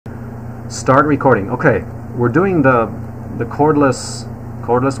Start recording. Okay, we're doing the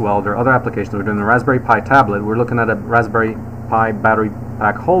cordless weld or other applications. We're doing the Raspberry Pi tablet. We're looking at a Raspberry Pi battery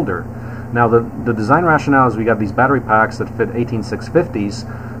pack holder. Now the design rationale is we got these battery packs that fit 18650s,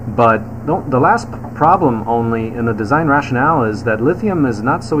 but the last problem only in the design rationale is that lithium is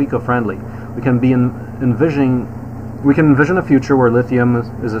not so eco-friendly. We can envision a future where lithium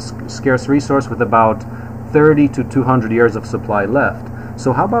is a scarce resource with about 30 to 200 years of supply left.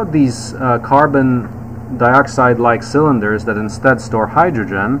 So how about these carbon dioxide-like cylinders that instead store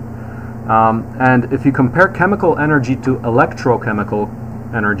hydrogen? And if you compare chemical energy to electrochemical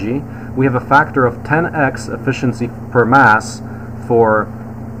energy, we have a factor of 10x efficiency per mass for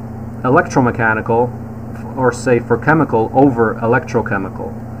electromechanical, or say for chemical, over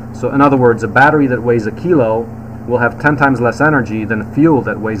electrochemical. So in other words, a battery that weighs a kilo will have 10 times less energy than fuel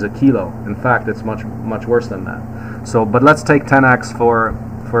that weighs a kilo. In fact, it's much worse than that. So, but let's take 10x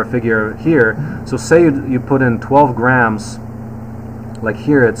for a figure here. So say you put in 12 grams, like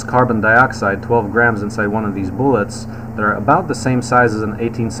here it's carbon dioxide, 12 grams inside one of these bullets that are about the same size as an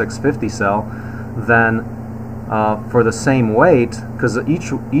 18650 cell, then for the same weight, because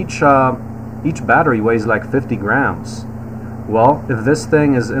each battery weighs like 50 grams. Well, if this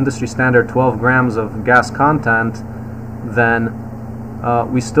thing is industry standard 12 grams of gas content, then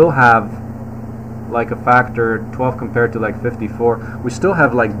we still have like a factor 12 compared to like 54. We still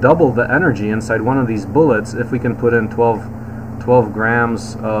have like double the energy inside one of these bullets if we can put in 12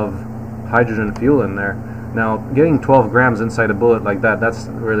 grams of hydrogen fuel in there. Now, getting 12 grams inside a bullet like that's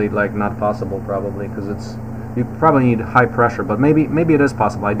really like not possible probably, because you probably need high pressure, but maybe it is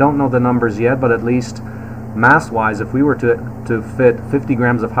possible. I don't know the numbers yet, but at least mass-wise, if we were to fit 50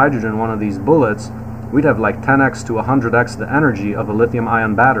 grams of hydrogen in one of these bullets, we'd have like 10x to 100x the energy of a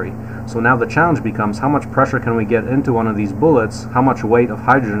lithium-ion battery. So now the challenge becomes, how much pressure can we get into one of these bullets? How much weight of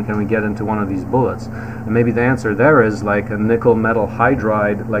hydrogen can we get into one of these bullets? And maybe the answer there is like a nickel metal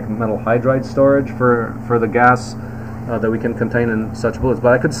hydride, like metal hydride storage for the gas that we can contain in such bullets.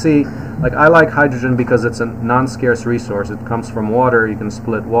 But I could see, like, I like hydrogen because it's a non-scarce resource. It comes from water. You can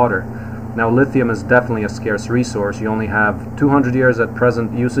split water. Now, lithium is definitely a scarce resource. You only have 200 years at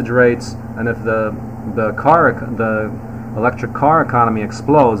present usage rates, and if the electric car economy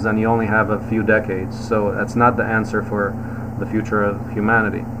explodes, then you only have a few decades. So that's not the answer for the future of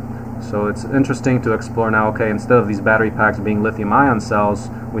humanity. So it's interesting to explore now, okay, instead of these battery packs being lithium-ion cells,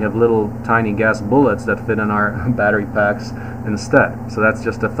 we have little tiny gas bullets that fit in our battery packs instead. So that's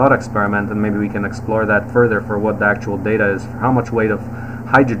just a thought experiment, and maybe we can explore that further for what the actual data is, for how much weight of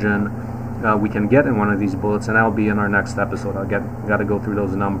hydrogen we can get in one of these bullets, and that'll be in our next episode. Got to go through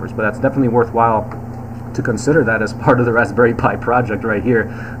those numbers, but that's definitely worthwhile to consider that as part of the Raspberry Pi project right here.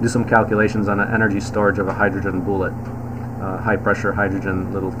 Do some calculations on the energy storage of a hydrogen bullet, high pressure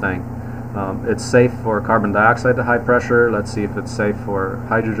hydrogen little thing. It's safe for carbon dioxide to high pressure. Let's see if it's safe for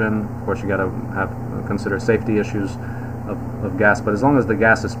hydrogen. Of course, you got to consider safety issues of gas, but as long as the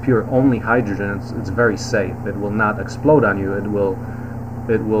gas is pure, only hydrogen, it's very safe. It will not explode on you. It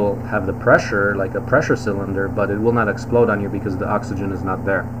will have the pressure, like a pressure cylinder, but it will not explode on you because the oxygen is not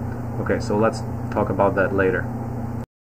there. Okay, so let's talk about that later.